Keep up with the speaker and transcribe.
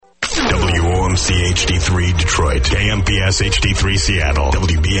KMC HD3 Detroit, KMPS HD3 Seattle,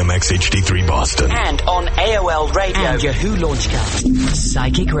 WBMX HD3 Boston. And on AOL Radio and Yahoo Launchcast.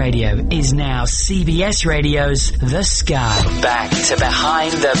 Psychic Radio is now CBS Radio's The Sky. Back to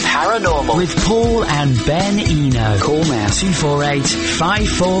Behind the Paranormal with Paul and Ben Eno. Call now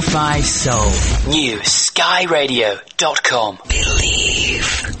 248-545-SOUL. New skyradio.com.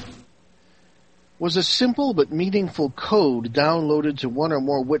 Believe. Was a simple but meaningful code downloaded to one or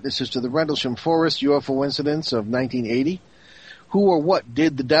more witnesses to the Rendlesham Forest UFO incidents of 1980? Who or what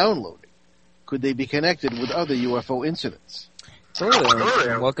did the downloading? Could they be connected with other UFO incidents?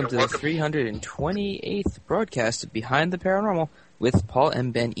 Hello, and welcome to the 328th broadcast of Behind the Paranormal with Paul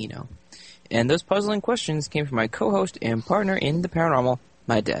and Ben Eno. And those puzzling questions came from my co-host and partner in the paranormal,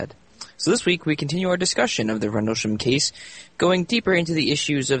 my dad. So this week we continue our discussion of the Rendlesham case, going deeper into the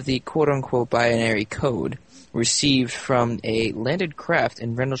issues of the quote-unquote binary code received from a landed craft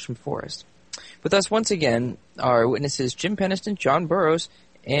in Rendlesham Forest. With us once again are witnesses Jim Penniston, John Burroughs,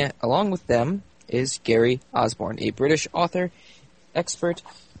 and along with them is Gary Osborne, a British author, expert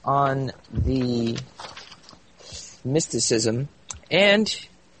on the mysticism, and...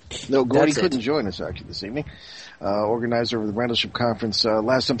 No, Gordy couldn't join us actually this evening. Organizer of the Rendlesham Conference.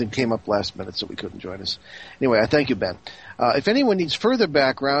 Something came up last minute, so we couldn't join us. Anyway, I thank you, Ben. If anyone needs further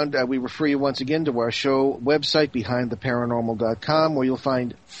background, we refer you once again to our show website, BehindTheParanormal.com, where you'll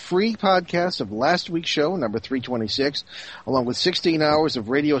find free podcasts of last week's show, number 326, along with 16 hours of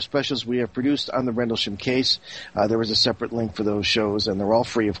radio specials we have produced on the Rendlesham case. There is a separate link for those shows, and they're all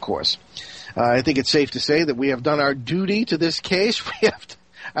free, of course. I think it's safe to say that we have done our duty to this case.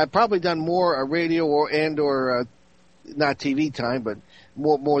 I've probably done more radio or not TV time, but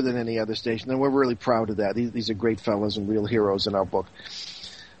more than any other station, and we're really proud of that. These are great fellows and real heroes in our book.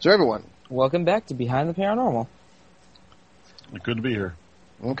 So everyone, welcome back to Behind the Paranormal. Good to be here.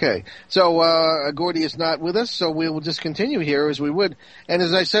 Okay, so Gordy is not with us, so we will just continue here as we would. And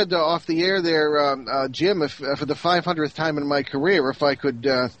as I said off the air there, Jim, if for the 500th time in my career, if I could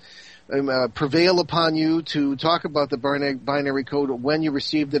prevail upon you to talk about the binary code, when you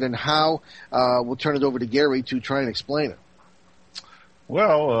received it and how, we'll turn it over to Gary to try and explain it.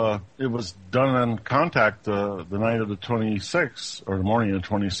 Well, it was done on contact the night of the 26th, or the morning of the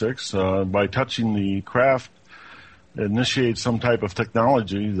 26th, by touching the craft. It initiates some type of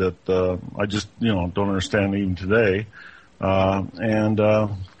technology that I just, don't understand even today. I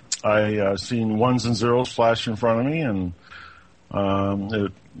seen ones and zeros flash in front of me, and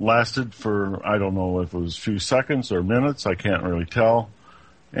it lasted for, I don't know if it was a few seconds or minutes, I can't really tell.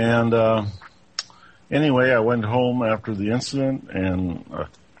 And anyway, I went home after the incident and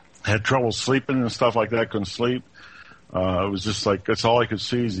had trouble sleeping and stuff like that, couldn't sleep. It was just like, that's all I could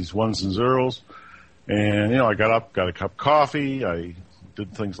see is these ones and zeros. And, I got up, got a cup of coffee, I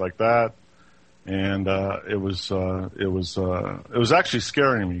did things like that. And it was actually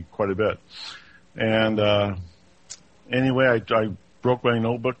scaring me quite a bit. And anyway, I broke my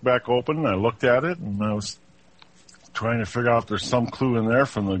notebook back open, and I looked at it, and I was trying to figure out if there's some clue in there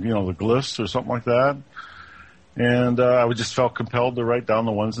from the glyphs or something like that. And I just felt compelled to write down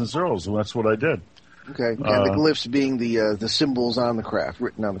the ones and zeros, and that's what I did. Okay, and the glyphs being the symbols on the craft,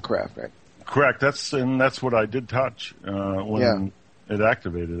 written on the craft, right? Correct. That's what I did touch when it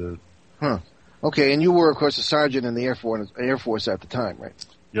activated it. Huh. Okay, and you were, of course, a sergeant in the Air Force at the time, right?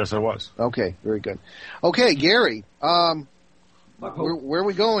 Yes, I was. Okay, very good. Okay, Gary, where are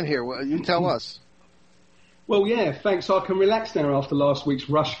we going here? You tell us. Well, yeah, thanks. I can relax now after last week's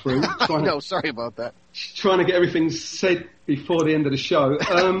rush through. No, sorry about that. Trying to get everything said before the end of the show.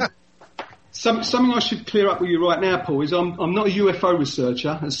 Something I should clear up with you right now, Paul, is I'm not a UFO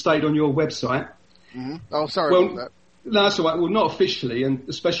researcher, as stated on your website. Mm-hmm. Oh, sorry about that. No, that's all right. Well, not officially, and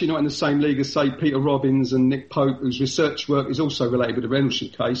especially not in the same league as, say, Peter Robbins and Nick Pope, whose research work is also related with the Rendlesham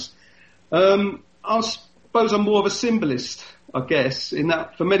case. I suppose I'm more of a symbolist, I guess, in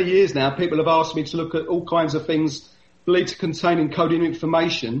that for many years now, people have asked me to look at all kinds of things believed to contain encoded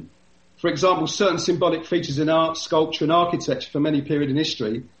information. For example, certain symbolic features in art, sculpture and architecture for many periods in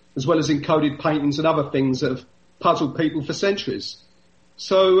history, as well as encoded paintings and other things that have puzzled people for centuries.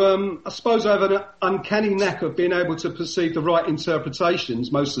 So I suppose I have an uncanny knack of being able to perceive the right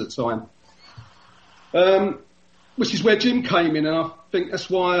interpretations most of the time, which is where Jim came in, and I think that's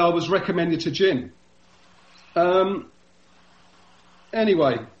why I was recommended to Jim.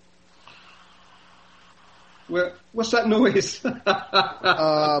 Anyway, what's that noise?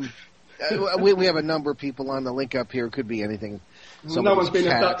 We have a number of people on the link up here. It could be anything. No one's been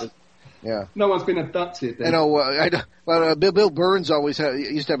abducted. Yeah. No one's been abducted then. Bill Burns always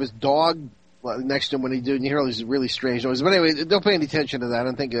used to have his dog next to him when he do, and you hear all these really strange noises. But anyway, don't pay any attention to that.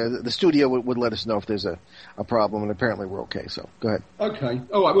 I think the studio would let us know if there's a problem, and apparently we're okay. So go ahead. Okay.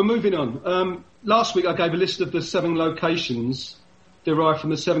 All right, we're moving on. Last week I gave a list of the 7 locations derived from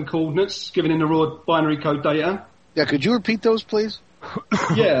the 7 coordinates given in the raw binary code data. Yeah, could you repeat those, please?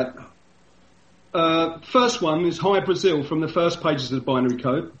 Yeah. First one is High Brazil from the first pages of the binary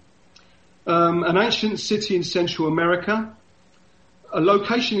code. An ancient city in Central America. A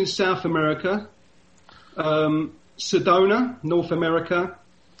location in South America. Sedona, North America.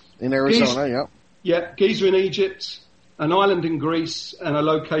 In Arizona, yeah. Yeah, Giza in Egypt. An island in Greece. And a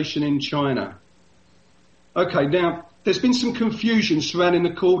location in China. Okay, now, there's been some confusion surrounding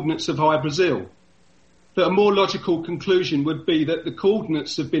the coordinates of High Brazil. That a more logical conclusion would be that the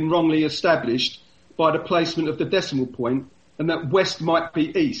coordinates have been wrongly established by the placement of the decimal point and that west might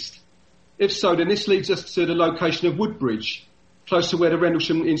be east. If so, then this leads us to the location of Woodbridge, close to where the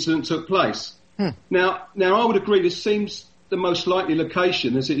Rendlesham incident took place. Now, I would agree this seems the most likely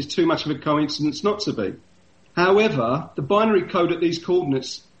location as it is too much of a coincidence not to be. However, the binary code at these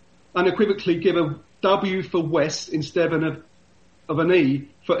coordinates unequivocally give a W for west instead of an E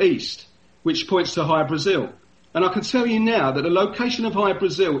for east, which points to High Brazil. And I can tell you now that the location of High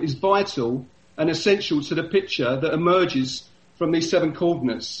Brazil is vital and essential to the picture that emerges from these 7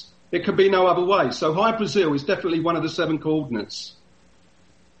 coordinates. It could be no other way. So High Brazil is definitely one of the 7 coordinates.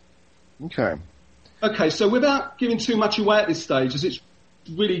 Okay. Okay, so without giving too much away at this stage, as it's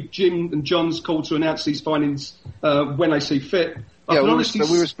really Jim and John's call to announce these findings when they see fit,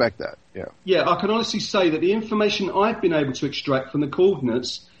 we respect that. Yeah, I can honestly say that the information I've been able to extract from the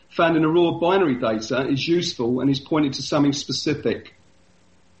coordinates found in the raw binary data is useful and is pointed to something specific.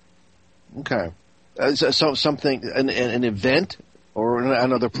 Okay. So something, an event or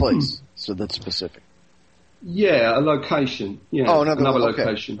another place, so that's specific. Yeah, a location. Yeah, another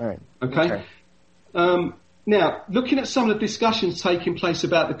location. All right. Okay. Now, looking at some of the discussions taking place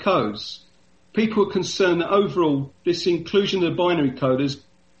about the codes, people are concerned that overall this inclusion of the binary code has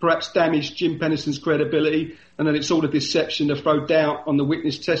perhaps damaged Jim Penniston's credibility and that it's all a deception to throw doubt on the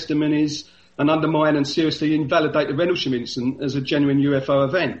witness testimonies and undermine and seriously invalidate the Rendlesham incident as a genuine UFO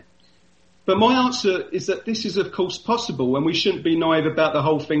event. But my answer is that this is of course possible and we shouldn't be naive about the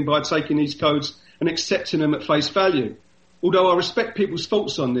whole thing by taking these codes and accepting them at face value. Although I respect people's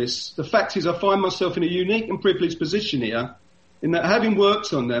thoughts on this, the fact is I find myself in a unique and privileged position here in that having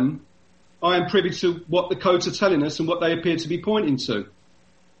worked on them, I am privy to what the codes are telling us and what they appear to be pointing to.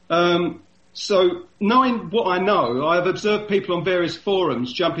 So knowing what I know, I have observed people on various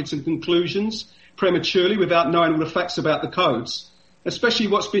forums jumping to conclusions prematurely without knowing all the facts about the codes, especially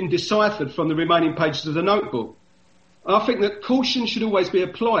what's been deciphered from the remaining pages of the notebook. I think that caution should always be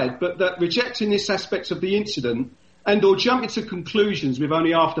applied, but that rejecting this aspect of the incident and or jumping to conclusions with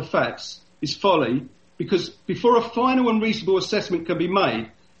only after facts is folly, because before a final and reasonable assessment can be made,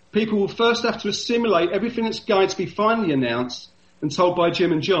 people will first have to assimilate everything that's going to be finally announced and told by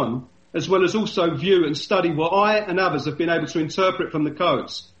Jim and John, as well as also view and study what I and others have been able to interpret from the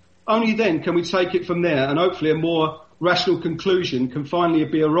codes. Only then can we take it from there and hopefully a more rational conclusion can finally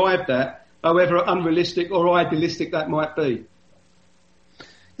be arrived at, however unrealistic or idealistic that might be.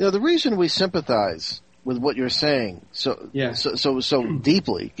 You know, the reason we sympathize with what you're saying so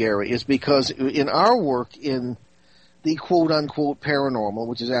deeply, Gary, is because in our work in the quote-unquote paranormal,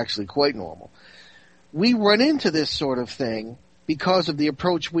 which is actually quite normal, we run into this sort of thing because of the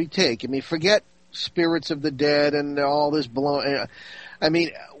approach we take. I mean, forget spirits of the dead and all this blown. I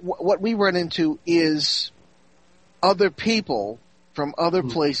mean, what we run into is other people from other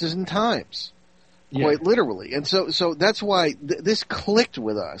places and times, quite literally. And so that's why this clicked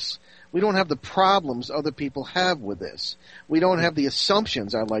with us. We don't have the problems other people have with this. We don't have the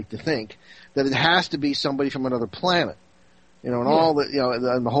assumptions, I like to think, that it has to be somebody from another planet. You know, and all the, you know,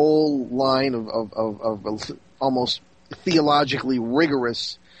 and the whole line of almost theologically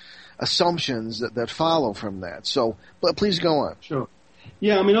rigorous assumptions that follow from that. So, but please go on. Sure.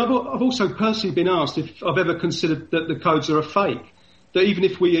 Yeah, I mean, I've also personally been asked if I've ever considered that the codes are a fake. That even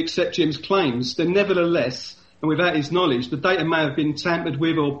if we accept Jim's claims, then nevertheless, and without his knowledge, the data may have been tampered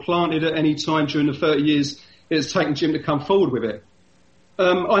with or planted at any time during the 30 years it has taken Jim to come forward with it.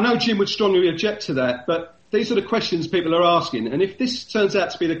 I know Jim would strongly object to that, but these are the questions people are asking. And if this turns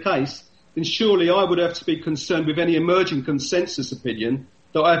out to be the case, then surely I would have to be concerned with any emerging consensus opinion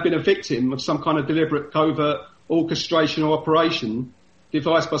that I have been a victim of some kind of deliberate covert orchestration or operation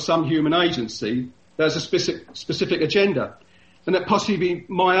devised by some human agency that has a specific agenda. And that possibly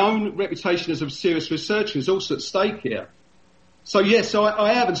my own reputation as a serious researcher is also at stake here. So yes,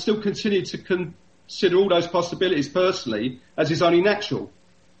 I have and still continue to consider all those possibilities personally as is only natural.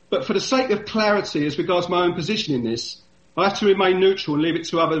 But for the sake of clarity as regards my own position in this, I have to remain neutral and leave it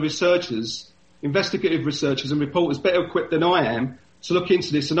to other researchers, investigative researchers and reporters better equipped than I am to look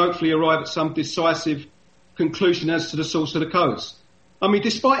into this and hopefully arrive at some decisive conclusion as to the source of the codes. I mean,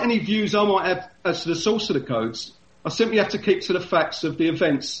 despite any views I might have as to the source of the codes, I simply have to keep to the facts of the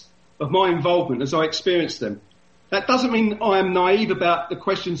events of my involvement as I experience them. That doesn't mean I am naive about the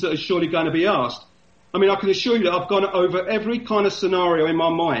questions that are surely going to be asked. I mean, I can assure you that I've gone over every kind of scenario in my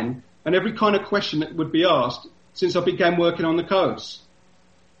mind and every kind of question that would be asked since I began working on the codes.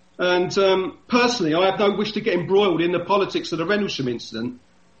 And personally, I have no wish to get embroiled in the politics of the Rendlesham incident,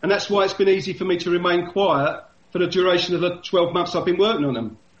 and that's why it's been easy for me to remain quiet for the duration of the 12 months I've been working on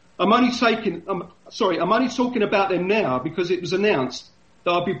them. I'm only talking about them now because it was announced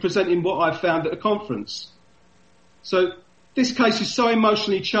that I'll be presenting what I found at the conference. So this case is so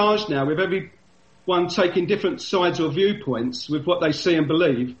emotionally charged now, with everyone taking different sides or viewpoints with what they see and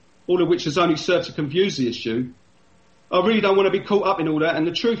believe, all of which has only served to confuse the issue. I really don't want to be caught up in all that, and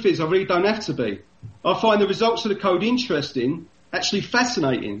the truth is I really don't have to be. I find the results of the code interesting, actually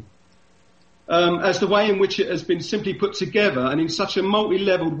fascinating, as the way in which it has been simply put together and in such a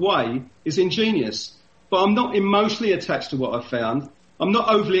multi-levelled way is ingenious. But I'm not emotionally attached to what I found. I'm not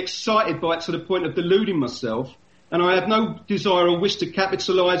overly excited by it to the point of deluding myself, and I have no desire or wish to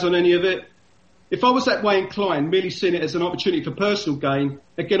capitalise on any of it. If I was that way inclined, merely seeing it as an opportunity for personal gain,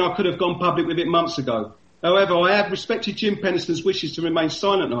 again, I could have gone public with it months ago. However, I have respected Jim Penniston's wishes to remain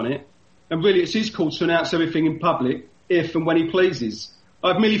silent on it, and really it's his call to announce everything in public, if and when he pleases.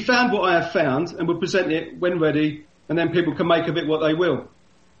 I've merely found what I have found, and will present it when ready, and then people can make of it what they will.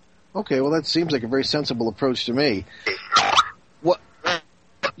 Okay, well, that seems like a very sensible approach to me. What?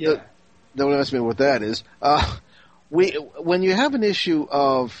 Yeah. Don't ask me what that is. When you have an issue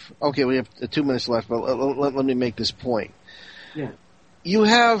of... Okay, we have 2 minutes left, but let me make this point. Yeah. You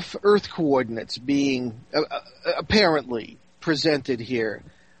have Earth coordinates being apparently presented here.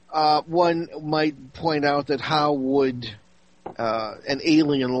 One might point out that how would an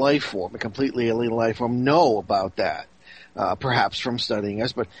alien life form, a completely alien life form, know about that? Perhaps from studying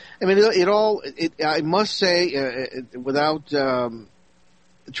us, but I mean, I must say, without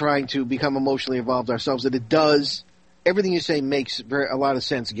trying to become emotionally involved ourselves, that it does. Everything you say makes a lot of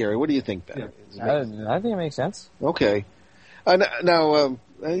sense, Gary. What do you think, Ben? Yeah. I think it makes sense. Okay. Now,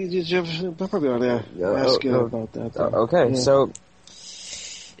 you probably ought to ask about that. Okay, yeah. So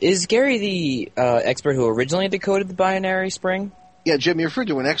is Gary the expert who originally decoded the binary spring? Yeah, Jim, you referred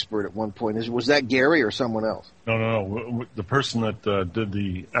to an expert at one point. Was that Gary or someone else? No. The person that did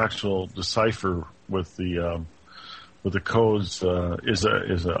the actual decipher with the codes is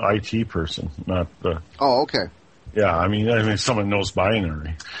a IT person, not the. Oh, okay. Yeah, I mean, someone knows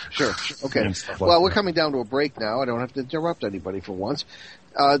binary. Sure. Okay. Well, we're coming down to a break now. I don't have to interrupt anybody for once.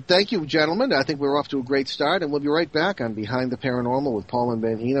 Thank you, gentlemen. I think we're off to a great start, and we'll be right back on Behind the Paranormal with Paul and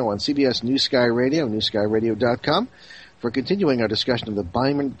Ben Eno on CBS New Sky Radio, newskyradio.com, for continuing our discussion of the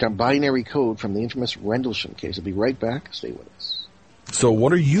binary code from the infamous Rendlesham case. I'll be right back. Stay with us. So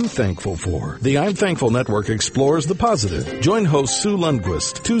what are you thankful for? The I'm Thankful Network explores the positive. Join host Sue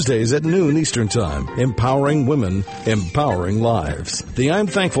Lundquist Tuesdays at noon Eastern Time. Empowering women, empowering lives. The I'm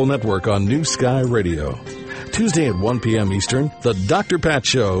Thankful Network on New Sky Radio. Tuesday at 1 p.m. Eastern, The Dr. Pat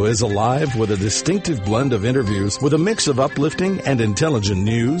Show is alive with a distinctive blend of interviews with a mix of uplifting and intelligent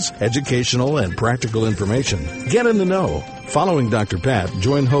news, educational and practical information. Get in the know. Following Dr. Pat,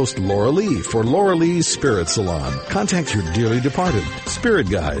 join host Laura Lee for Laura Lee's Spirit Salon. Contact your dearly departed, spirit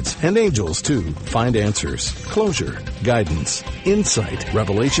guides, and angels to find answers, closure, guidance, insight,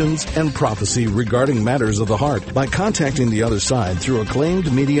 revelations, and prophecy regarding matters of the heart by contacting the other side through acclaimed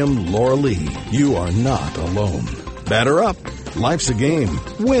medium Laura Lee. You are not alone. Batter up. Life's a game.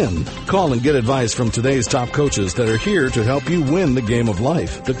 Win. Call and get advice from today's top coaches that are here to help you win the game of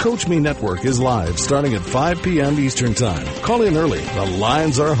life. The Coach Me Network is live starting at 5 p.m. Eastern Time. Call in early. The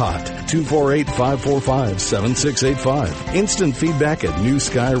lines are hot. 248-545-7685. Instant feedback at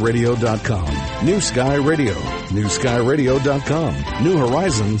newskyradio.com. New Sky Radio. newskyradio.com. New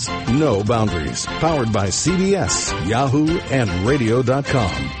horizons, no boundaries. Powered by CBS, Yahoo, and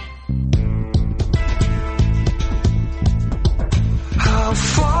radio.com. How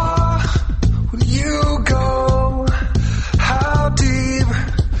far will you go? How deep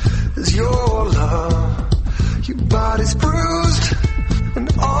is your love? Your body's bruised and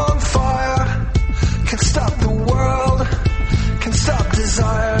on fire. Can't stop the world, can't stop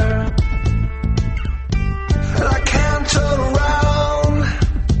desire. And I can't turn around,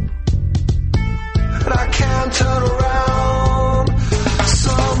 and I can't turn around.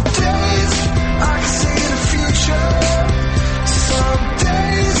 Some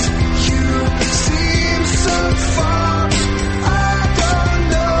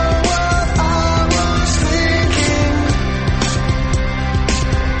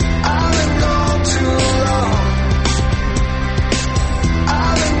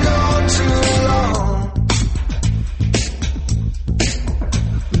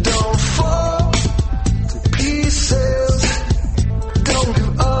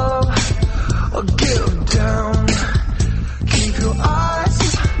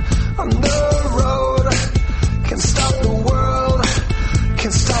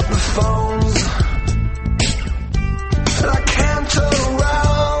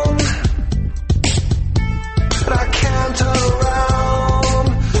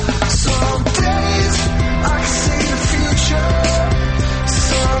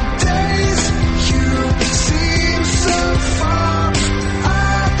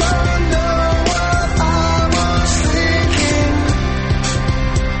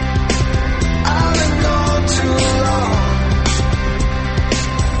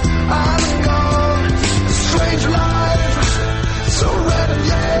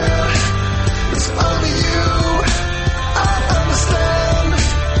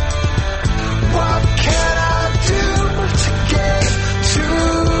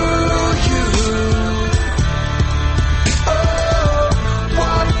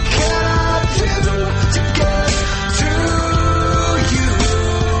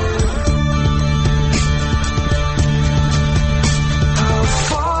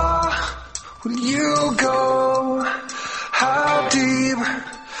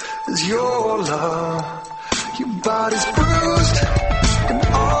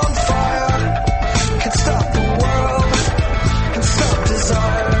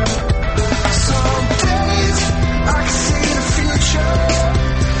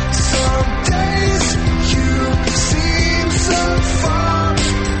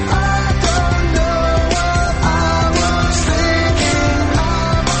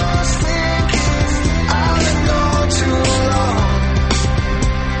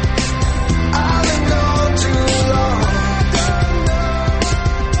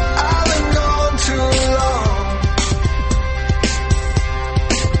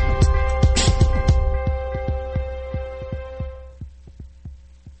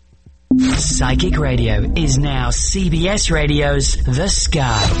Psychic Radio is now CBS Radio's The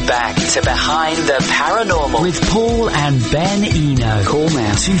Sky. Back to Behind the Paranormal with Paul and Ben Eno. Call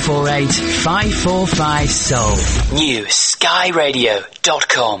now 248-545-SOUL. New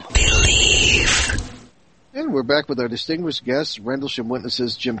skyradio.com. Believe. And we're back with our distinguished guests, Rendlesham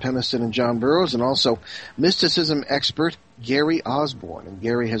witnesses Jim Penniston and John Burroughs, and also mysticism expert Gary Osborne. And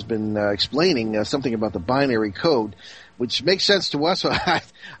Gary has been explaining something about the binary code, which makes sense to us. I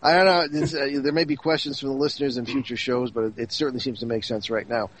don't know. There may be questions from the listeners in future shows, but it certainly seems to make sense right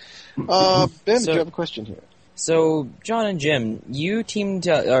now. Ben, do you have a question here? So, John and Jim, you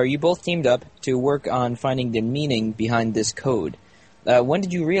both teamed up to work on finding the meaning behind this code. When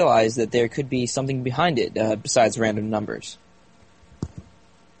did you realize that there could be something behind it besides random numbers?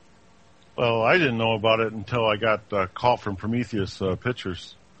 Well, I didn't know about it until I got a call from Prometheus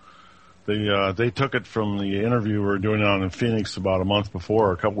Pictures. They took it from the interview we were doing on in Phoenix about a month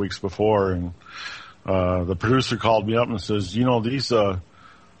before, a couple weeks before, and the producer called me up and says,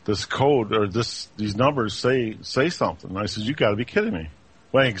 this code or these numbers say something. And I said, you got to be kidding me.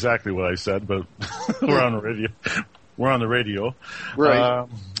 Well, ain't exactly what I said, but we're on the radio. We're on the radio. Right.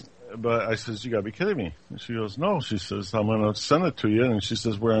 But I says, you got to be kidding me. And she goes, no. She says, I'm going to send it to you. And she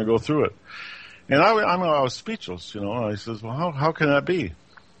says, we're going to go through it. And I was speechless, I says, well, how can that be?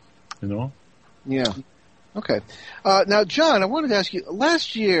 Yeah. Okay. Now, John, I wanted to ask you,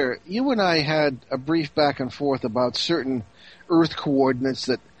 last year, you and I had a brief back and forth about certain Earth coordinates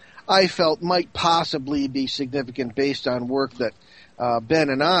that I felt might possibly be significant based on work that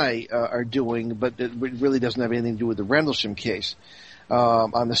Ben and I are doing, but it really doesn't have anything to do with the Rendlesham case.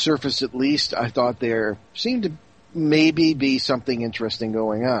 On the surface, at least, I thought there seemed to maybe be something interesting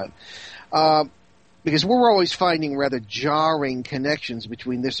going on. Because we're always finding rather jarring connections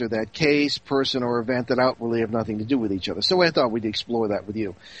between this or that case, person, or event that outwardly have nothing to do with each other. So I thought we'd explore that with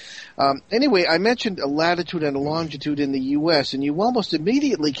you. Anyway, I mentioned a latitude and a longitude in the U.S., and you almost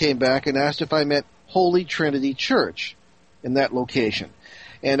immediately came back and asked if I meant Holy Trinity Church in that location.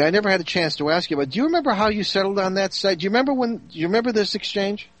 And I never had a chance to ask you, but do you remember how you settled on that site? Do you remember this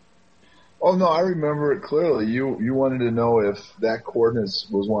exchange? Oh, no, I remember it clearly. You wanted to know if that coordinates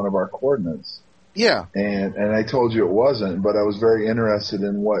was one of our coordinates. Yeah. And I told you it wasn't, but I was very interested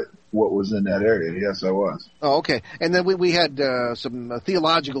in what was in that area. Yes, I was. Oh, okay. And then we had some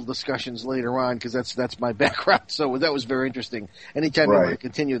theological discussions later on, because that's my background. So that was very interesting. Anytime you want to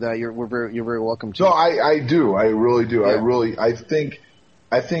continue that, you're very welcome to. No, I do. I really do. Yeah.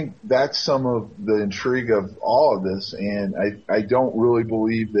 I think that's some of the intrigue of all of this, and I don't really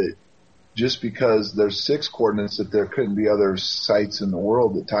believe that just because there's 6 coordinates that there couldn't be other sites in the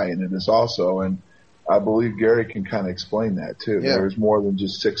world that tie into this also. And I believe Gary can kind of explain that too. Yeah. There's more than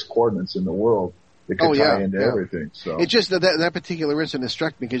just 6 coordinates in the world that could tie into everything. So it's just that particular incident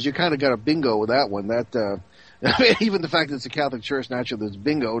struck me because you kind of got a bingo with that one. That even the fact that it's a Catholic church, naturally there's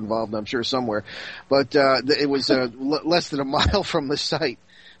bingo involved, I'm sure somewhere. But it was less than a mile from the site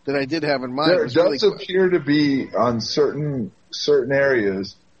that I did have in mind. There does appear to be on certain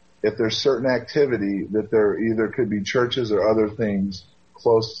areas, if there's certain activity, that there either could be churches or other things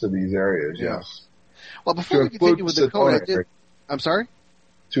close to these areas, yes. Well, before we continue with the code, I'm sorry?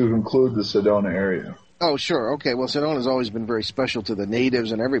 To include the Sedona area. Oh, sure. Okay. Well, Sedona's always been very special to the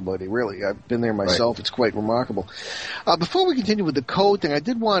natives and everybody, really. I've been there myself. Right. It's quite remarkable. Before we continue with the code thing, I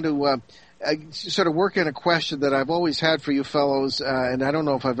did want to sort of work in a question that I've always had for you fellows, and I don't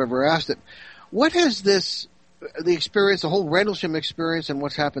know if I've ever asked it. What has the experience, the whole Rendlesham experience and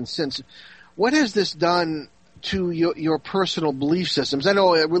what's happened since, what has this done to your personal belief systems? I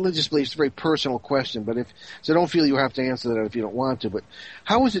know religious belief is a very personal question, but so don't feel you have to answer that if you don't want to, but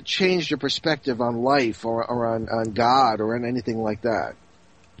how has it changed your perspective on life or on God or on anything like that?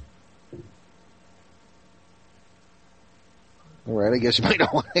 All right, I guess you might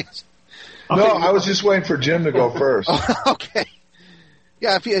not want to answer. No, I was just waiting for Jim to go first. Okay.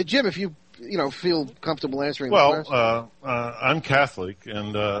 Yeah, Jim, if you feel comfortable answering the question. I'm Catholic,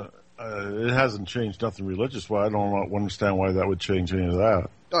 and it hasn't changed nothing religious-wise. I don't understand why that would change any of that.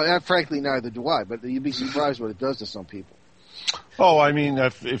 Oh, frankly, neither do I, but you'd be surprised what it does to some people. Oh, I mean,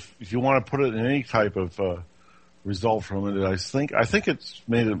 if you want to put it in any type of result from it, I think it's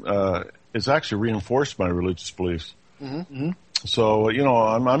made it, it's actually reinforced my religious beliefs. Mm-hmm. So,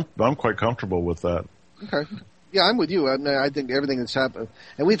 I'm quite comfortable with that. Okay. Yeah, I'm with you. I think everything that's happened,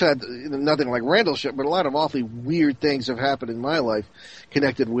 and we've had nothing like Rendlesham, but a lot of awfully weird things have happened in my life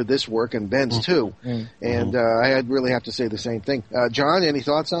connected with this work and Ben's too. Mm-hmm. And I'd really have to say the same thing. John, any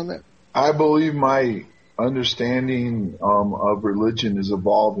thoughts on that? I believe my understanding of religion is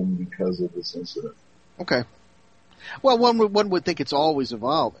evolving because of this incident. Okay. Well, one would think it's always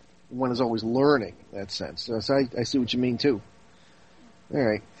evolving. one is always learning in that sense. So I see what you mean too. All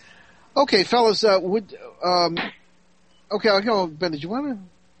right. Okay, fellas, okay, I'll go. Ben, did you want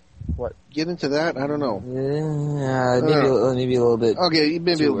to get into that? I don't know. Yeah, maybe a little bit. Okay,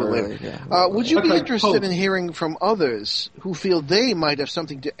 maybe a little bit later. Yeah. Would you be interested in hearing from others who feel they might have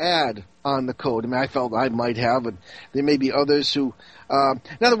something to add on the code? I mean, I felt I might have, but there may be others who. In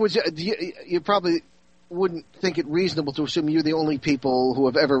other words, you probably wouldn't think it reasonable to assume you're the only people who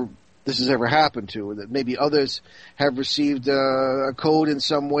have this has ever happened to, that maybe others have received a code in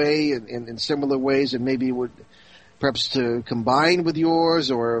some way, in similar ways, and maybe would perhaps to combine with yours,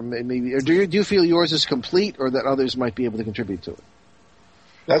 or maybe, or do you feel yours is complete, or that others might be able to contribute to it?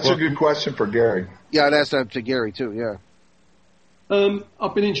 That's a good question for Gary. Yeah, I'd ask that to Gary too. Yeah.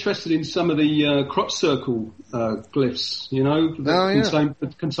 I've been interested in some of the crop circle glyphs,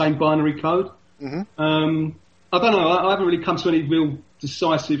 that contain binary code. Mm-hmm. I don't know. I haven't really come to any real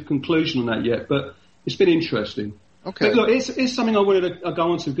decisive conclusion on that yet, but it's been interesting. Okay. But look, it's something I wanted to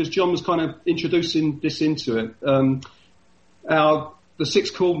go on to because John was kind of introducing this into it. There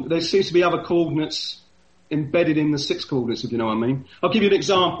seems to be other coordinates embedded in the 6 coordinates, if you know what I mean. I'll give you an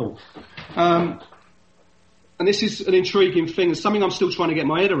example. And this is an intriguing thing, and something I'm still trying to get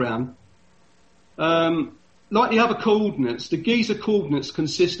my head around. Like the other coordinates, the Giza coordinates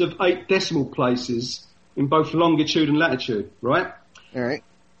consist of 8 decimal places in both longitude and latitude, right? All right.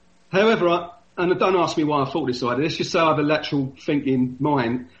 However, and don't ask me why I thought this idea, let's just say I have a lateral thinking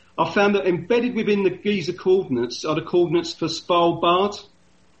mind, I found that embedded within the Giza coordinates are the coordinates for Svalbard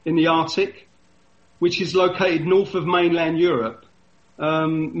in the Arctic, which is located north of mainland Europe,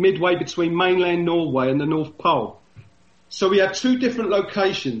 midway between mainland Norway and the North Pole. So we have 2 different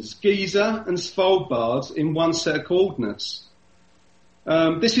locations, Giza and Svalbard, in one set of coordinates.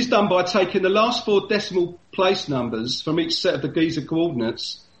 This is done by taking the last 4 decimal place numbers from each set of the Giza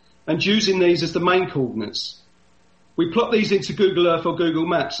coordinates and using these as the main coordinates. We plot these into Google Earth or Google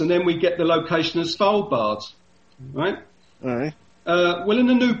Maps, and then we get the location of Svalbard. Right? All right. Well, in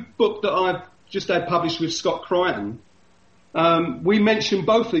the new book that I've just had published with Scott Crichton, we mention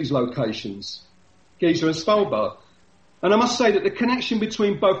both these locations, Giza and Svalbard. And I must say that the connection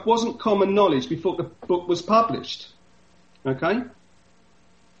between both wasn't common knowledge before the book was published. Okay?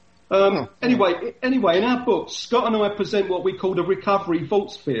 Anyway, in our book, Scott and I present what we call the recovery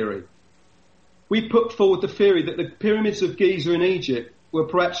vaults theory. We put forward the theory that the pyramids of Giza in Egypt were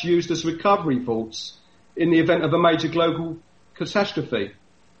perhaps used as recovery vaults in the event of a major global catastrophe,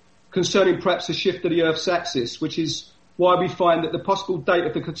 concerning perhaps a shift of the Earth's axis, which is why we find that the possible date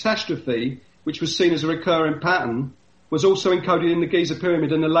of the catastrophe, which was seen as a recurring pattern, was also encoded in the Giza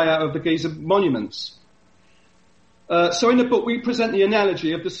pyramid and the layout of the Giza monuments. So in the book, we present the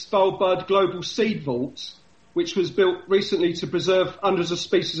analogy of the Svalbard Global Seed Vault, which was built recently to preserve hundreds of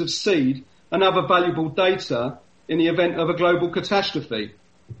species of seed and other valuable data in the event of a global catastrophe.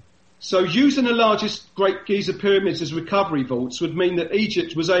 So using the largest Great Giza pyramids as recovery vaults would mean that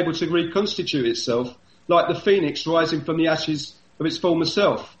Egypt was able to reconstitute itself like the phoenix rising from the ashes of its former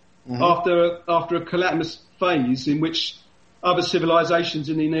self, after a calamitous phase in which other civilizations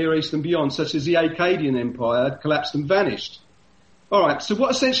in the Near East and beyond, such as the Akkadian Empire, had collapsed and vanished. All right, so what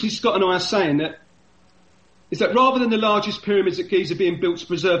essentially Scott and I are saying is that rather than the largest pyramids at Giza being built to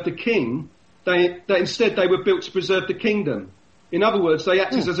preserve the king, instead they were built to preserve the kingdom. In other words, they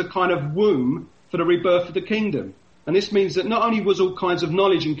acted as a kind of womb for the rebirth of the kingdom. And this means that not only was all kinds of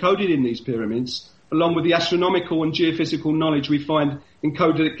knowledge encoded in these pyramids, along with the astronomical and geophysical knowledge we find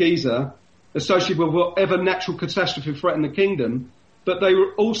encoded at Giza, associated with whatever natural catastrophe threatened the kingdom, but they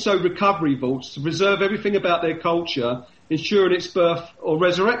were also recovery vaults to preserve everything about their culture, ensuring its birth or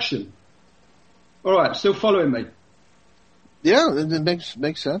resurrection. All right, still following me? Yeah, it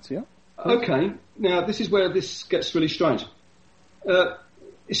makes sense, yeah. Okay, now this is where this gets really strange.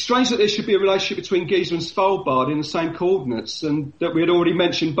 It's strange that there should be a relationship between Giza and Svalbard in the same coordinates, and that we had already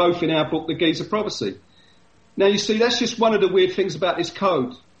mentioned both in our book, The Giza Prophecy. Now, you see, that's just one of the weird things about this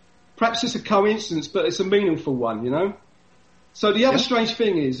code. Perhaps it's a coincidence, but it's a meaningful one, you know? So the other strange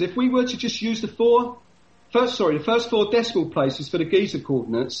thing is, if we were to just use the first 4 decimal places for the Giza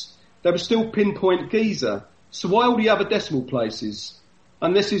coordinates, they would still pinpoint Giza. So why all the other decimal places?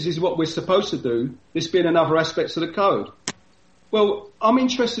 And this is what we're supposed to do, this being another aspect of the code. Well, I'm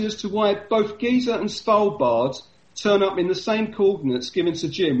interested as to why both Giza and Svalbard turn up in the same coordinates given to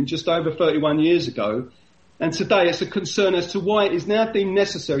Jim just over 31 years ago, and today it's a concern as to why it is now deemed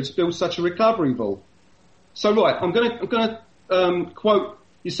necessary to build such a recovery vault. So, right, I'm going to quote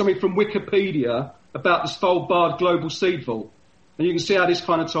you something from Wikipedia about the Svalbard Global Seed Vault, and you can see how this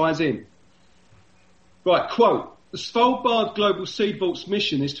kind of ties in. Right, quote, the Svalbard Global Seed Vault's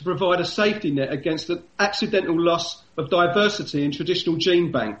mission is to provide a safety net against the accidental loss of diversity in traditional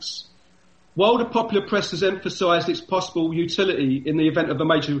gene banks. While the popular press has emphasised its possible utility in the event of a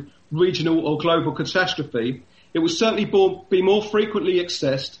major regional or global catastrophe, it will certainly be more frequently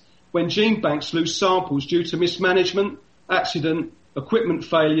accessed when gene banks lose samples due to mismanagement, accident, equipment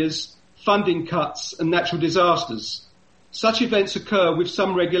failures, funding cuts and natural disasters. Such events occur with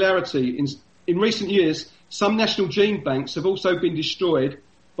some regularity. In recent years, some national gene banks have also been destroyed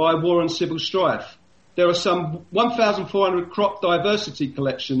by war and civil strife. There are some 1,400 crop diversity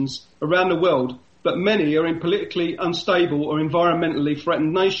collections around the world, but many are in politically unstable or environmentally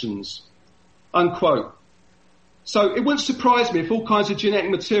threatened nations. Unquote. So it wouldn't surprise me if all kinds of genetic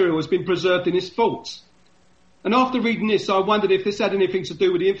material has been preserved in this vault. And after reading this, I wondered if this had anything to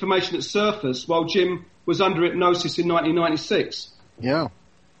do with the information that surfaced while Jim was under hypnosis in 1996. Yeah.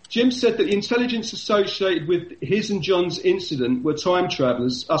 Jim said that the intelligence associated with his and John's incident were time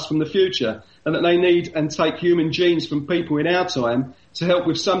travellers, us from the future, and that they need and take human genes from people in our time to help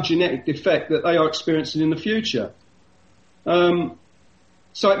with some genetic defect that they are experiencing in the future.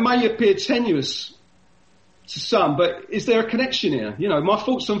 So it may appear tenuous to some, but is there a connection here? You know, my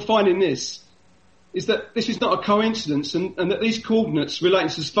thoughts on finding this is that this is not a coincidence and that these coordinates relating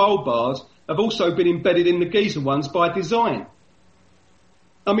to Svalbard have also been embedded in the Giza ones by design.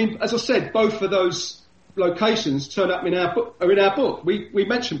 I mean, as I said, both of those locations turn up in our book. We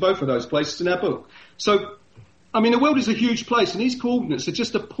mentioned both of those places in our book. So, I mean, the world is a huge place, and these coordinates are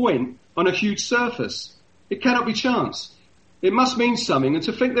just a point on a huge surface. It cannot be chance. It must mean something, and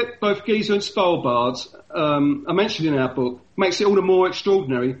to think that both Giza and Svalbard are mentioned in our book makes it all the more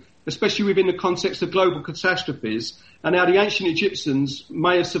extraordinary, especially within the context of global catastrophes and how the ancient Egyptians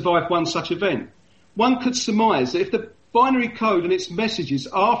may have survived one such event. One could surmise that if the binary code and its messages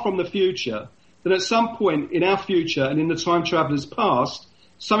are from the future, then at some point in our future and in the time traveller's past,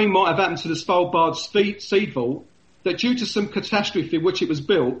 something might have happened to the Svalbard seed vault that due to some catastrophe in which it was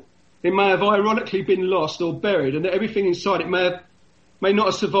built, it may have ironically been lost or buried, and that everything inside it may not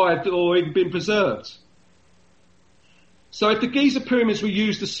have survived or even been preserved. So if the Giza pyramids were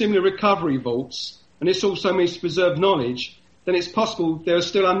used as similar recovery vaults, and this also means to preserve knowledge, then it's possible there are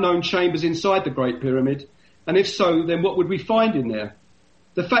still unknown chambers inside the Great Pyramid, and if so, then what would we find in there?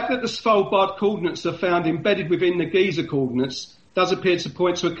 The fact that the Svalbard coordinates are found embedded within the Giza coordinates does appear to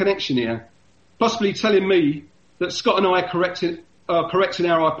point to a connection here, possibly telling me that Scott and I are correcting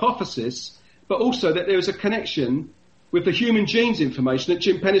our hypothesis, but also that there is a connection with the human genes information that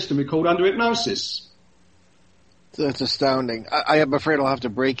Jim Penniston recalled under hypnosis. That's astounding. I'm afraid I'll have to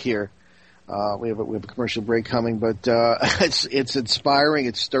break here. We have a commercial break coming, but it's inspiring,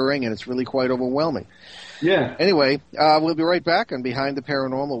 it's stirring, and it's really quite overwhelming. Yeah. Anyway, we'll be right back on Behind the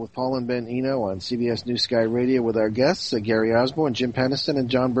Paranormal with Paul and Ben Eno on CBS New Sky Radio with our guests, Gary Osborne, Jim Penniston, and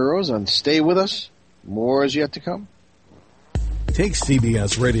John Burroughs on Stay With Us. More is yet to come. Take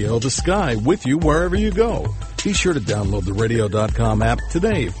CBS Radio The Sky with you wherever you go. Be sure to download the radio.com app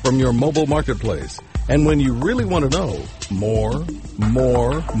today from your mobile marketplace. And when you really want to know more,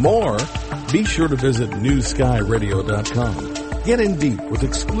 be sure to visit newskyradio.com. Get in deep with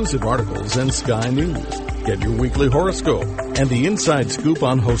exclusive articles and Sky News. Get your weekly horoscope and the inside scoop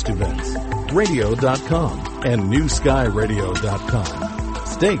on host events. Radio.com and newskyradio.com.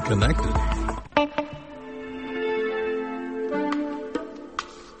 Stay connected.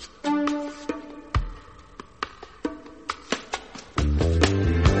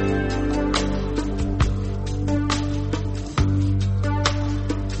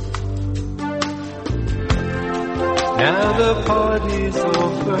 Now the party's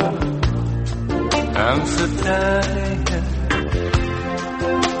over, I'm so tired.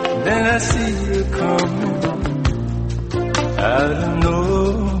 Then I see you coming out of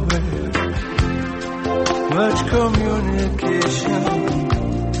nowhere. Much communication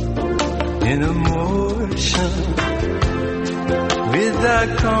in emotion,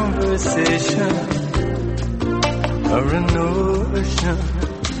 without conversation or a notion.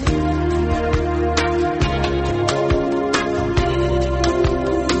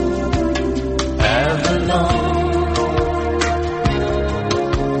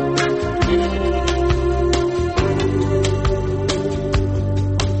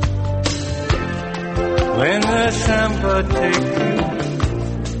 When the samba take you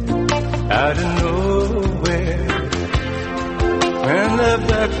out of nowhere, when the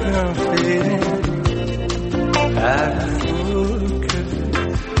background fading out of focus,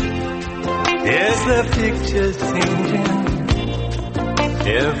 there's the pictures changing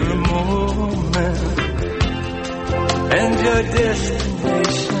every moment, and your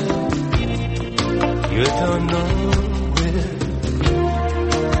destination, You don't know where.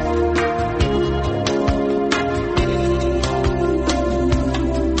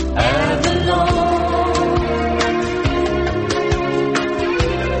 I belong.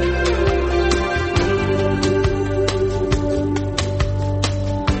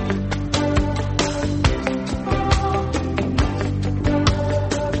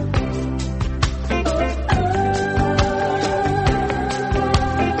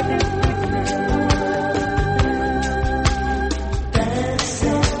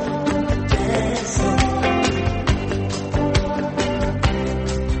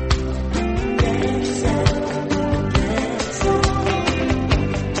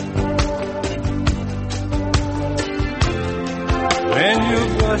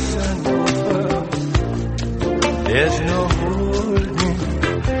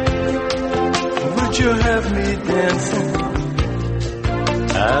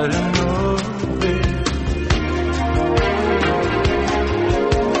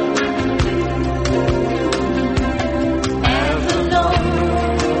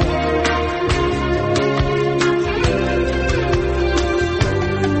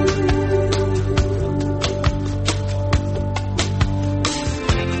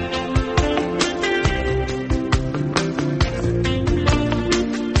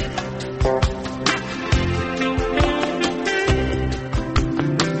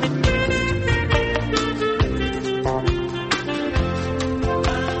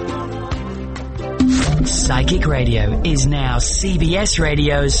 Psychic Radio is now CBS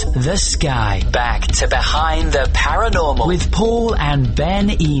Radio's The Sky. Back to Behind the Paranormal with Paul and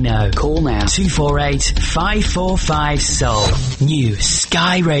Ben Eno. Call now 248-545-SOUL. New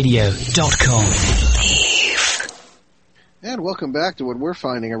skyradio.com. And welcome back to what we're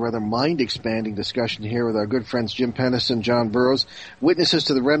finding a rather mind-expanding discussion here with our good friends Jim Pennis and John Burroughs, witnesses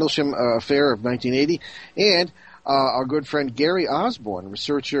to the Rendlesham affair of 1980, and our good friend Gary Osborne,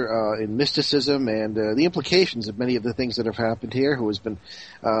 researcher in mysticism and the implications of many of the things that have happened here, who has been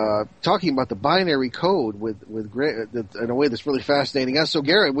talking about the binary code with in a way that's really fascinating us. So,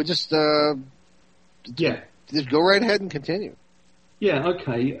 Gary, we just go right ahead and continue. Yeah,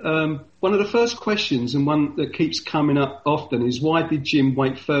 okay. One of the first questions, and one that keeps coming up often, is why did Jim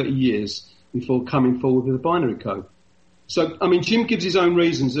wait 30 years before coming forward with a binary code? So, I mean, Jim gives his own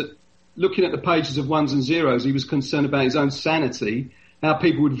reasons that looking at the pages of ones and zeros, he was concerned about his own sanity, how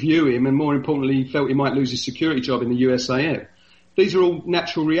people would view him, and more importantly, he felt he might lose his security job in the USAF. These are all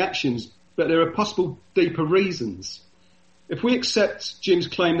natural reactions, but there are possible deeper reasons. If we accept Jim's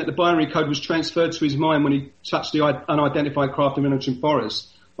claim that the binary code was transferred to his mind when he touched the unidentified craft in Rendlesham Forest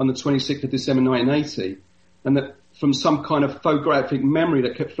on the 26th of December 1980, and that from some kind of photographic memory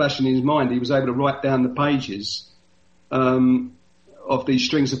that kept flashing in his mind, he was able to write down the pages of these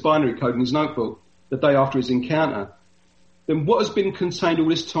strings of binary code in his notebook the day after his encounter, then what has been contained all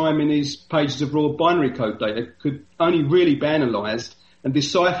this time in these pages of raw binary code data could only really be analysed and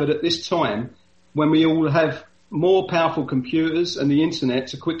deciphered at this time when we all have more powerful computers and the internet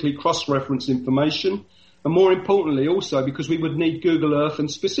to quickly cross-reference information, and more importantly also because we would need Google Earth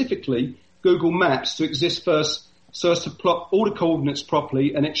and specifically Google Maps to exist first so as to plot all the coordinates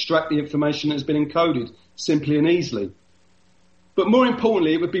properly and extract the information that has been encoded simply and easily. But more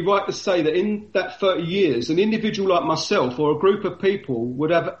importantly, it would be right to say that in that 30 years, an individual like myself or a group of people would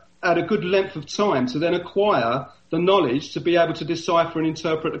have had a good length of time to then acquire the knowledge to be able to decipher and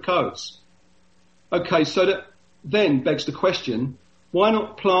interpret the codes. Okay, so that then begs the question, why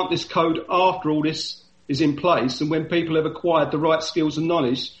not plant this code after all this is in place and when people have acquired the right skills and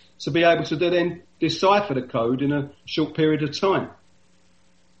knowledge to be able to then decipher the code in a short period of time?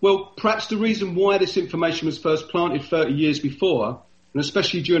 Well, perhaps the reason why this information was first planted 30 years before, and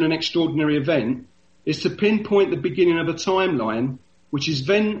especially during an extraordinary event, is to pinpoint the beginning of a timeline, which is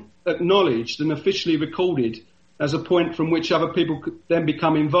then acknowledged and officially recorded as a point from which other people could then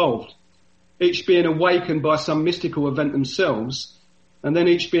become involved, each being awakened by some mystical event themselves, and then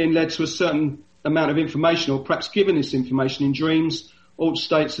each being led to a certain amount of information, or perhaps given this information in dreams, altered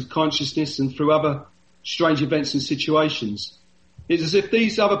states of consciousness, and through other strange events and situations. It's as if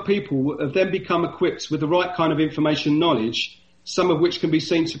these other people have then become equipped with the right kind of information knowledge, some of which can be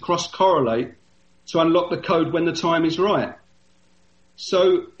seen to cross-correlate to unlock the code when the time is right.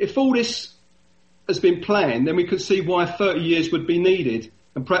 So if all this has been planned, then we can see why 30 years would be needed,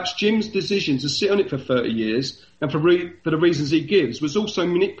 and perhaps Jim's decision to sit on it for 30 years, and for the reasons he gives, was also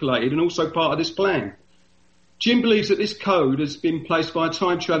manipulated and also part of this plan. Jim believes that this code has been placed by a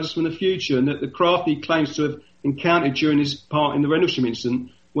time traveller from the future, and that the craft he claims to have encountered during his part in the Rendlesham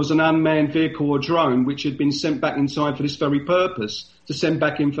incident was an unmanned vehicle or drone which had been sent back in time for this very purpose, to send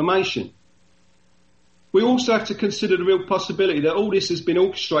back information. we also have to consider the real possibility that all this has been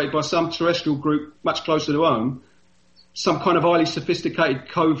orchestrated by some terrestrial group much closer to home, some kind of highly sophisticated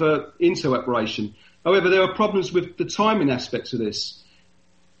covert intel operation. However, there are problems with the timing aspects of this.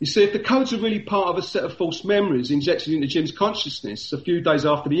 You see, if the codes are really part of a set of false memories injected into Jim's consciousness a few days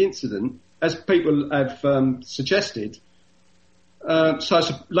after the incident, as people have suggested, so as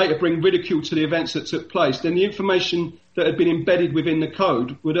to later bring ridicule to the events that took place, then the information that had been embedded within the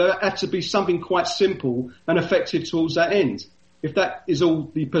code would have to be something quite simple and effective towards that end, if that is all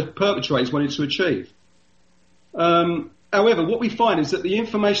the perpetrators wanted to achieve. However, what we find is that the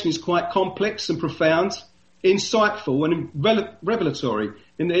information is quite complex and profound, insightful and revelatory,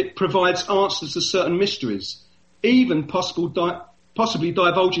 in that it provides answers to certain mysteries, even possibly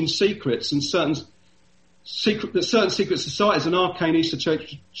divulging secrets and certain secret societies and arcane Eastern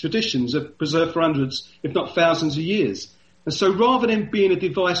traditions have preserved for hundreds, if not thousands of years. And so rather than being a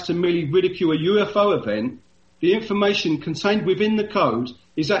device to merely ridicule a UFO event, the information contained within the code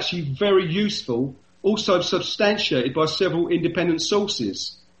is actually very useful, also substantiated by several independent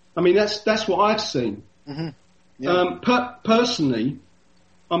sources. I mean, that's what I've seen. Mm-hmm. Yeah. Personally,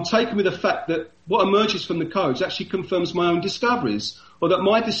 I'm taken with the fact that what emerges from the codes actually confirms my own discoveries, or that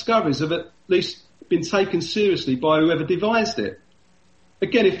my discoveries have at least been taken seriously by whoever devised it.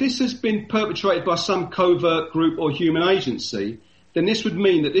 Again, if this has been perpetrated by some covert group or human agency, then this would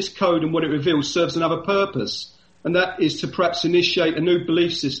mean that this code and what it reveals serves another purpose, and that is to perhaps initiate a new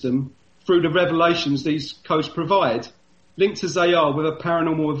belief system through the revelations these codes provide, linked as they are with a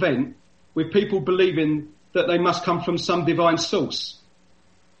paranormal event, with people believing that they must come from some divine source.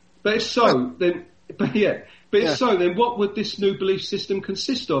 But if so, then what would this new belief system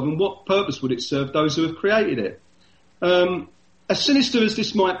consist of, and what purpose would it serve those who have created it? As sinister as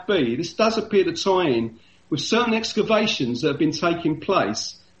this might be, this does appear to tie in with certain excavations that have been taking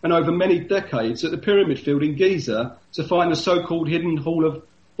place and over many decades at the Pyramid Field in Giza to find the so-called hidden hall of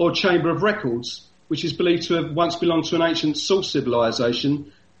or chamber of records, which is believed to have once belonged to an ancient soul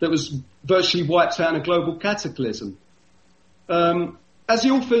civilization that was virtually wiped out in a global cataclysm. As the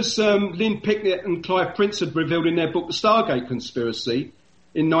authors Lynn Picknett and Clive Prince had revealed in their book The Stargate Conspiracy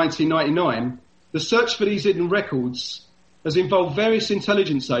in 1999, the search for these hidden records has involved various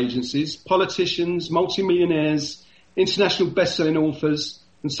intelligence agencies, politicians, multimillionaires, international best-selling authors,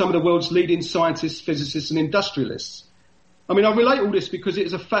 and some of the world's leading scientists, physicists and industrialists. I mean, I relate all this because it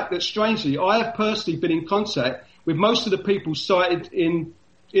is a fact that, strangely, I have personally been in contact with most of the people cited in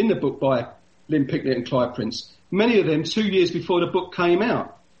the book by Lynn Picknett and Clive Prince, many of them 2 years before the book came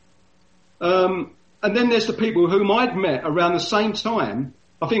out. And then there's the people whom I'd met around the same time,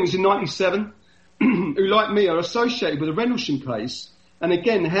 I think it was in 97, who, like me, are associated with the Rendlesham case. And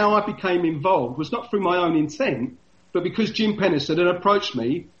again, how I became involved was not through my own intent, but because Jim Penniston had approached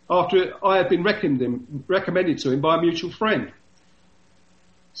me after I had been recommended to him by a mutual friend.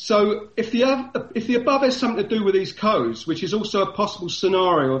 So if the above has something to do with these codes, which is also a possible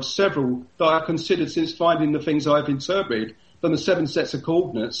scenario of several that I've considered since finding the things I've interpreted from the 7 sets of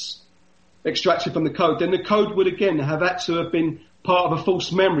coordinates extracted from the code, then the code would again have had to have been part of a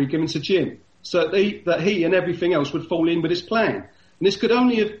false memory given to Jim, so that he and everything else would fall in with his plan. And this could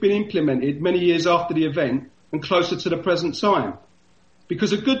only have been implemented many years after the event and closer to the present time,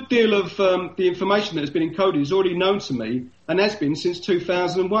 because a good deal of the information that has been encoded is already known to me and has been since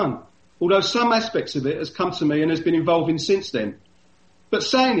 2001, although some aspects of it has come to me and has been evolving since then. But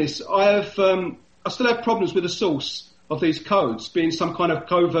saying this, I still have problems with the source of these codes being some kind of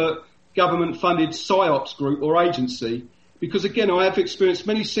covert government-funded PSYOPs group or agency, because again, I have experienced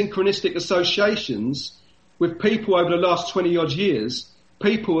many synchronistic associations with people over the last 20-odd years,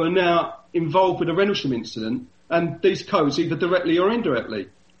 people who are now involved with the Rendlesham incident, and these codes either directly or indirectly.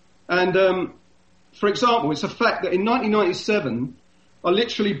 And, for example, it's a fact that in 1997, I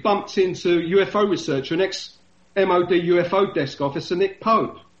literally bumped into UFO researcher and ex-MOD UFO desk officer Nick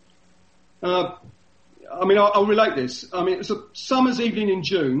Pope. I'll relate this. I mean, it was a summer's evening in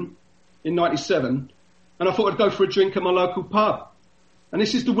June in 97, and I thought I'd go for a drink at my local pub. And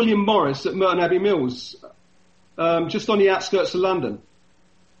this is the William Morris at Merton Abbey Mills, just on the outskirts of London.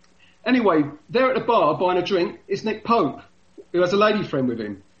 Anyway, there at the bar buying a drink is Nick Pope, who has a lady friend with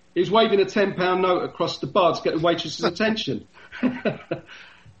him. He was waving a £10 note across the bar to get the waitress's attention.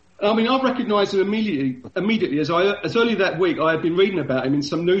 I mean, I recognised him immediately as early that week I had been reading about him in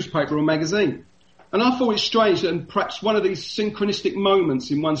some newspaper or magazine. And I thought it strange that perhaps one of these synchronistic moments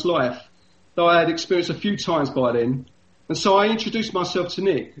in one's life that I had experienced a few times by then. And so I introduced myself to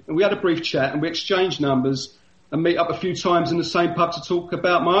Nick, and we had a brief chat, and we exchanged numbers and meet up a few times in the same pub to talk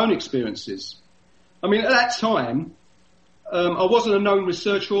about my own experiences. I mean, at that time, I wasn't a known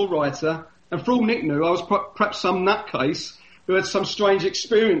researcher or writer, And for all Nick knew, I was perhaps some nutcase who had some strange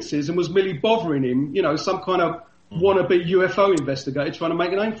experiences and was merely bothering him, you know, some kind of wannabe UFO investigator trying to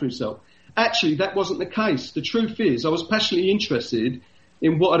make a name for himself. Actually, that wasn't the case. The truth is, I was passionately interested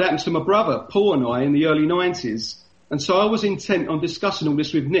in what had happened to my brother, Paul, and I in the early 90s. And so I was intent on discussing all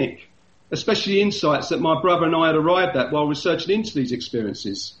this with Nick, especially the insights that my brother and I had arrived at while researching into these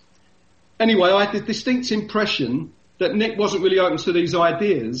experiences. Anyway, I had the distinct impression that Nick wasn't really open to these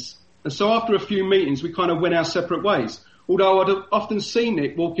ideas. And so after a few meetings, we kind of went our separate ways. Although I'd have often seen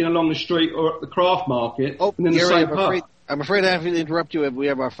Nick walking along the street or at the craft market. Oh, and in the same pub. I'm afraid I have to interrupt you. We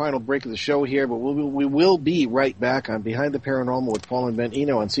have our final break of the show here, but we will be right back on Behind the Paranormal with Paul and Ben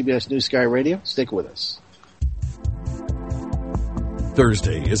Eno on CBS News Sky Radio. Stick with us.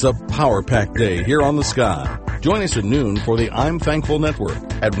 Thursday is a power-packed day here on the Sky. Join us at noon for the I'm Thankful Network.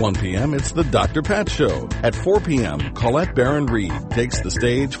 At 1 p.m., it's the Dr. Pat Show. At 4 p.m., Colette Baron-Reed takes the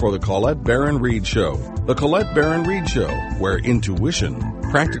stage for the Colette Baron-Reed Show. The Colette Baron-Reed Show, where intuition,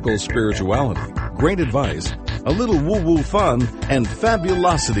 practical spirituality, great advice, a little woo-woo fun, and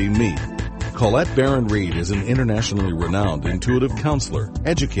fabulosity meet. Colette Baron-Reed is an internationally renowned intuitive counselor,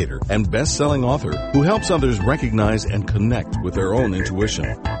 educator, and best-selling author who helps others recognize and connect with their own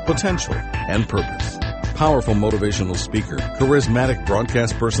intuition, potential, and purpose. Powerful motivational speaker, charismatic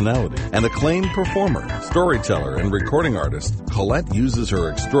broadcast personality, and acclaimed performer, storyteller, and recording artist, Colette uses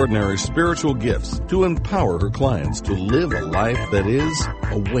her extraordinary spiritual gifts to empower her clients to live a life that is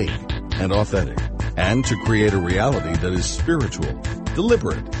awake and authentic, and to create a reality that is spiritual,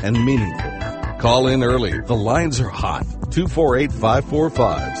 deliberate, and meaningful. Call in early. The lines are hot.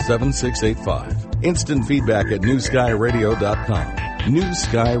 248-545-7685. Instant feedback at newskyradio.com. New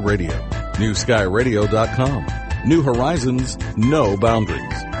Sky Radio. newskyradio.com. New horizons, no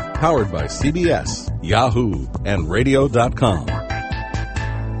boundaries. Powered by CBS, Yahoo, and radio.com.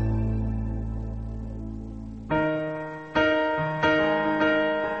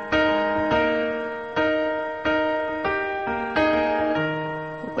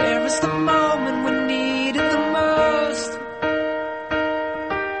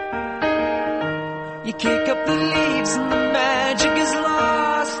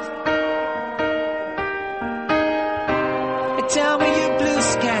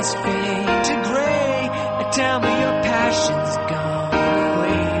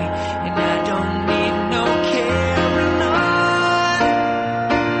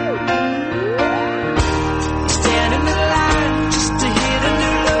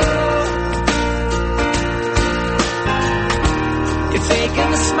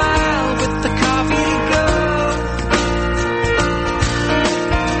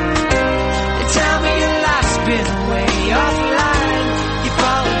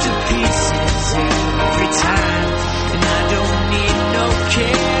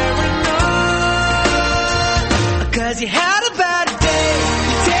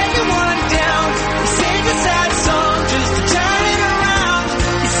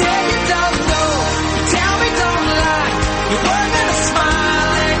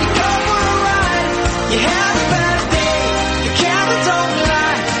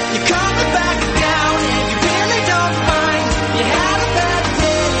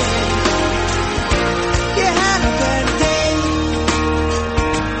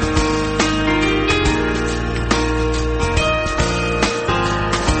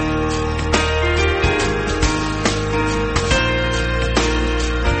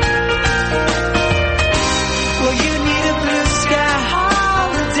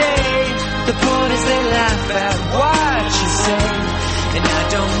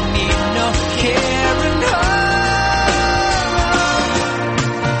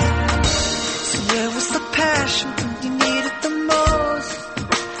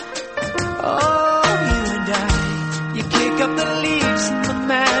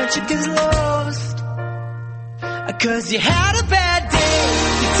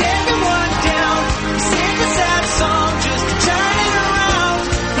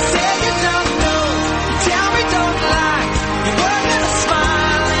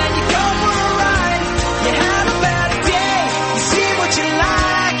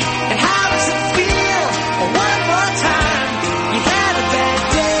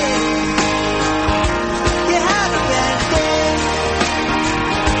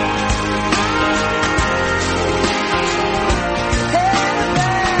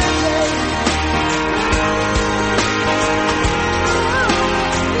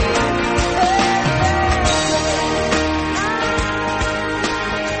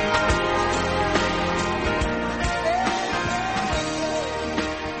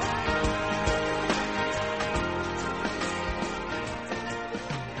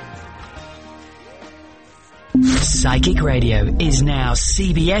 Psychic Radio is now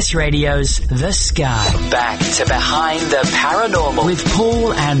CBS Radio's The Sky. Back to Behind the Paranormal with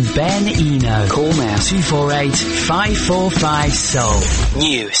Paul and Ben Eno. Call now 248-545-SOUL.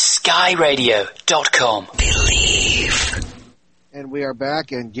 New skyradio.com. Believe. And we are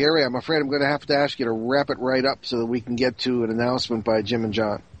back. And Gary, I'm afraid I'm going to have to ask you to wrap it right up so that we can get to an announcement by Jim and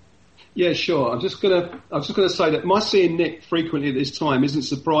John. Yeah, sure. I'm just gonna say that my seeing Nick frequently at this time isn't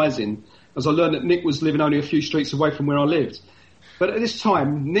surprising, as I learned that Nick was living only a few streets away from where I lived. But at this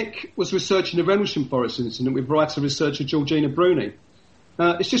time, Nick was researching the Rendlesham Forest incident with writer-researcher Georgina Bruni.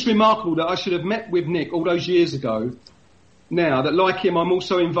 It's just remarkable that I should have met with Nick all those years ago. Now that, like him, I'm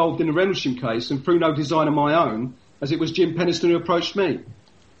also involved in the Rendlesham case, and through no design of my own, as it was Jim Penniston who approached me.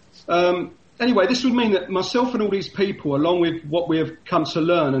 Anyway, this would mean that myself and all these people, along with what we have come to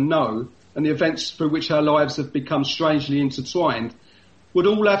learn and know, and the events through which our lives have become strangely intertwined, would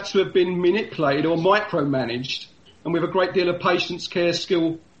all have to have been manipulated or micromanaged, and with a great deal of patience, care,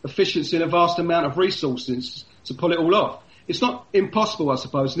 skill, efficiency, and a vast amount of resources to pull it all off. It's not impossible, I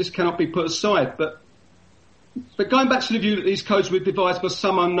suppose, and this cannot be put aside, but going back to the view that these codes were devised by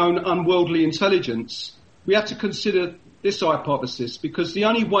some unknown unworldly intelligence, we have to consider this hypothesis, because the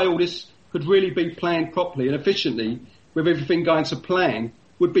only way all this could really be planned properly and efficiently, with everything going to plan,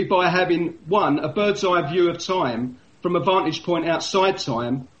 would be by having, one, a bird's eye view of time from a vantage point outside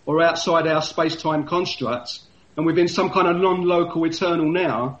time or outside our space-time constructs and within some kind of non-local eternal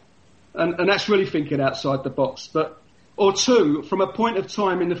now, and that's really thinking outside the box. Or two, from a point of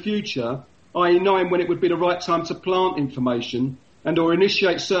time in the future, i.e. knowing when it would be the right time to plant information and or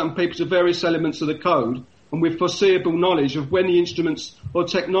initiate certain people to various elements of the code, and with foreseeable knowledge of when the instruments or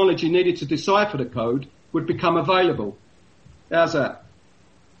technology needed to decipher the code would become available. How's that?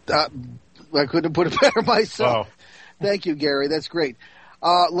 I couldn't have put it better myself. Wow. Thank you, Gary. That's great.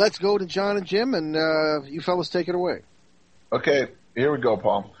 Let's go to John and Jim, and you fellas take it away. Okay, here we go,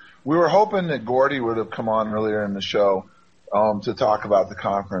 Paul. We were hoping that Gordy would have come on earlier in the show to talk about the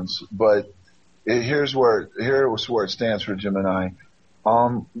conference, but here was where it stands for Jim and I.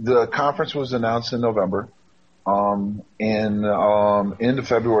 The conference was announced in November. Into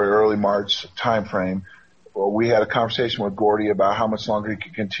February, early March timeframe, we had a conversation with Gordy about how much longer he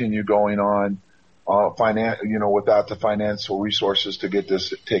could continue going on, without the financial resources to get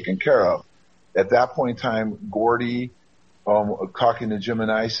this taken care of. At that point in time, Gordy, talking to Jim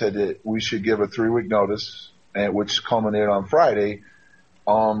and I, said that we should give a 3-week notice, which culminated on Friday,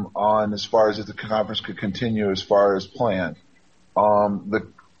 on as far as if the conference could continue as far as planned.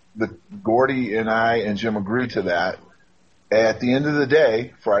 The Gordy and I and Jim agreed to that. At the end of the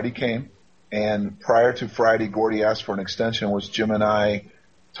day, Friday came, and prior to Friday, Gordy asked for an extension, which Jim and I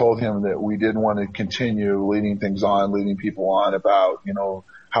told him that we didn't want to continue leading people on about,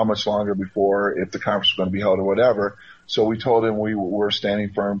 how much longer before, if the conference was going to be held or whatever. So we told him we were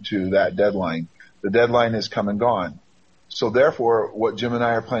standing firm to that deadline. The deadline has come and gone. So therefore, what Jim and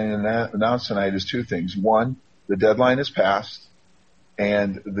I are planning to announce tonight is 2 things. One, the deadline is passed.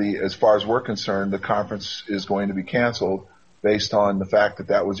 And as far as we're concerned, the conference is going to be canceled based on the fact that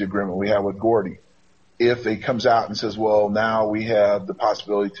that was the agreement we had with Gordy. If he comes out and says, well, now we have the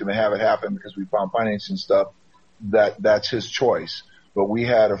possibility to have it happen because we found financing stuff, that's his choice. But we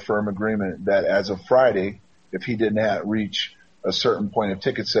had a firm agreement that as of Friday, if he didn't reach a certain point of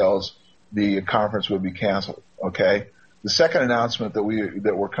ticket sales, the conference would be canceled. Okay? The second announcement that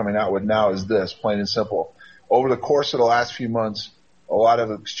we're coming out with now is this, plain and simple. Over the course of the last few months, a lot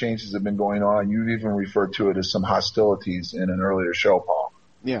of exchanges have been going on. You've even referred to it as some hostilities in an earlier show, Paul.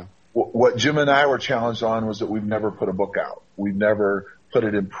 Yeah. What Jim and I were challenged on was that we've never put a book out. We've never put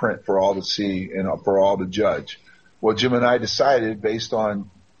it in print for all to see and for all to judge. Well, Jim and I decided, based on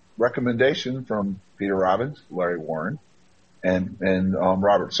recommendation from Peter Robbins, Larry Warren, and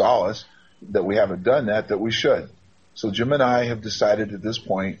Robert Solis, that we haven't done that we should. So Jim and I have decided at this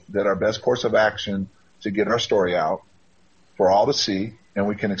point that our best course of action to get our story out for all to see, and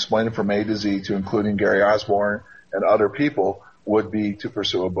we can explain it from A to Z to including Gary Osborne and other people, would be to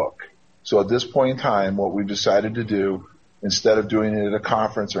pursue a book. So at this point in time, what we've decided to do, instead of doing it at a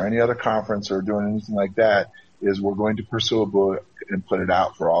conference or any other conference or doing anything like that, is we're going to pursue a book and put it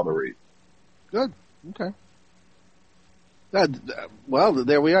out for all to read. Good. Okay. Well,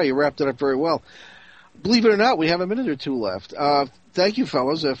 there we are. You wrapped it up very well. Believe it or not, we have a minute or two left. Thank you,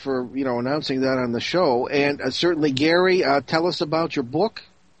 fellas, for announcing that on the show. And certainly, Gary, tell us about your book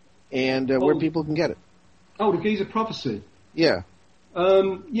and where people can get it. Oh, The Giza Prophecy. Yeah.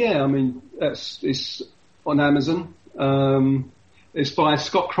 It's on Amazon. It's by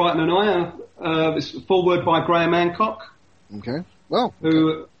Scott Crichton and I. It's foreword by Graham Hancock. Okay. Well.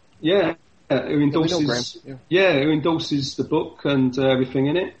 Who, yeah. who endorses, who endorses the book and everything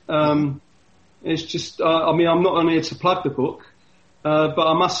in it. It's just, I mean, I'm not on here to plug the book, but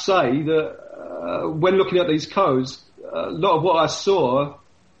I must say that when looking at these codes, a lot of what I saw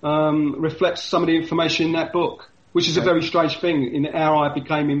reflects some of the information in that book, which is a very strange thing in how I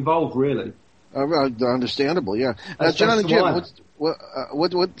became involved, really. Understandable, yeah. John and Jim,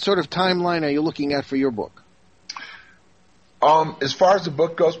 what sort of timeline are you looking at for your book? As far as the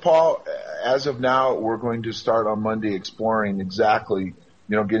book goes, Paul, as of now, we're going to start on Monday exploring exactly,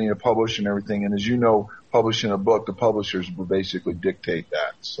 getting it published and everything. And as you know, publishing a book, the publishers will basically dictate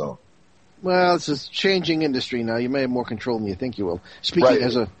that. So, well, it's a changing industry now. You may have more control than you think you will. Speaking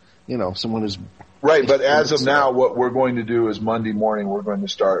as a, someone who's right. But as of now, what we're going to do is Monday morning, we're going to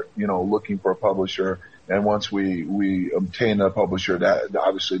start, looking for a publisher. And once we obtain a publisher, that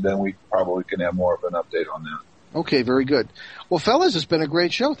obviously then we probably can have more of an update on that. Okay, very good. Well, fellas, it's been a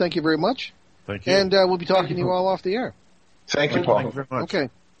great show. Thank you very much. Thank you. And we'll be talking to you all off the air. Thank you, Paul. Thank you very much. Okay,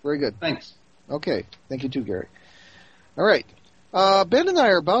 very good. Thanks. Okay, thank you too, Gary. All right. Ben and I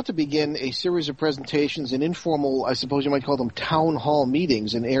are about to begin a series of presentations and informal, I suppose you might call them town hall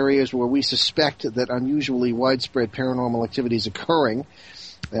meetings in areas where we suspect that unusually widespread paranormal activity is occurring.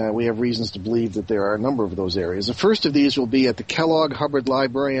 We have reasons to believe that there are a number of those areas. The first of these will be at the Kellogg Hubbard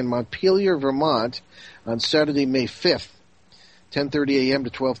Library in Montpelier, Vermont, on Saturday, May 5th, 10:30 a.m. to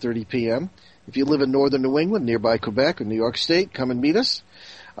 12:30 p.m. If you live in northern New England, nearby Quebec or New York State, come and meet us.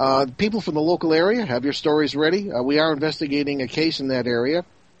 People from the local area, have your stories ready. We are investigating a case in that area,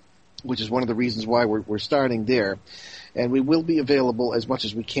 which is one of the reasons why we're starting there. And we will be available as much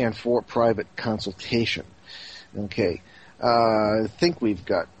as we can for private consultation. Okay. I think we've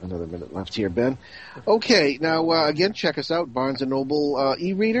got another minute left here, Ben. Okay, now again, check us out, Barnes & Noble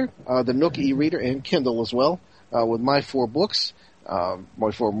e-reader, the Nook e-reader, and Kindle as well, with my 4 books,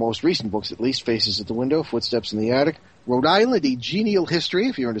 my 4 most recent books at least, Faces at the Window, Footsteps in the Attic, Rhode Island, A Genial History,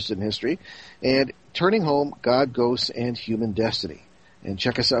 if you're interested in history, and Turning Home, God, Ghosts, and Human Destiny. And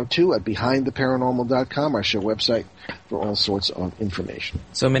check us out, too, at BehindTheParanormal.com, our show website, for all sorts of information.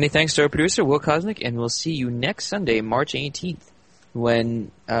 So many thanks to our producer, Will Cosmic, and we'll see you next Sunday, March 18th,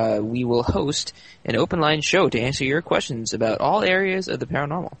 when we will host an open-line show to answer your questions about all areas of the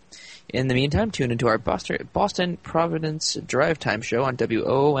paranormal. In the meantime, tune into our Boston Providence Drive Time show on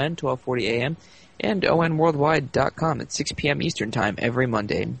WOON 1240 AM and ONWorldwide.com at 6 p.m. Eastern Time every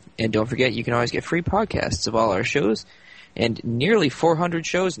Monday. And don't forget, you can always get free podcasts of all our shows, and nearly 400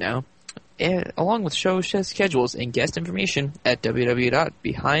 shows now, along with show schedules and guest information at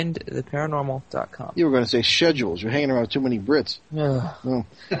www.behindtheparanormal.com. You were going to say schedules. You're hanging around too many Brits.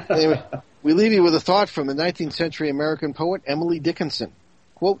 Anyway, we leave you with a thought from the 19th century American poet Emily Dickinson.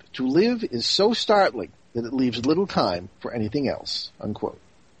 Quote, "To live is so startling that it leaves little time for anything else." Unquote.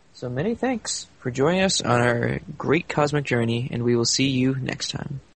 So many thanks for joining us on our great cosmic journey, and we will see you next time.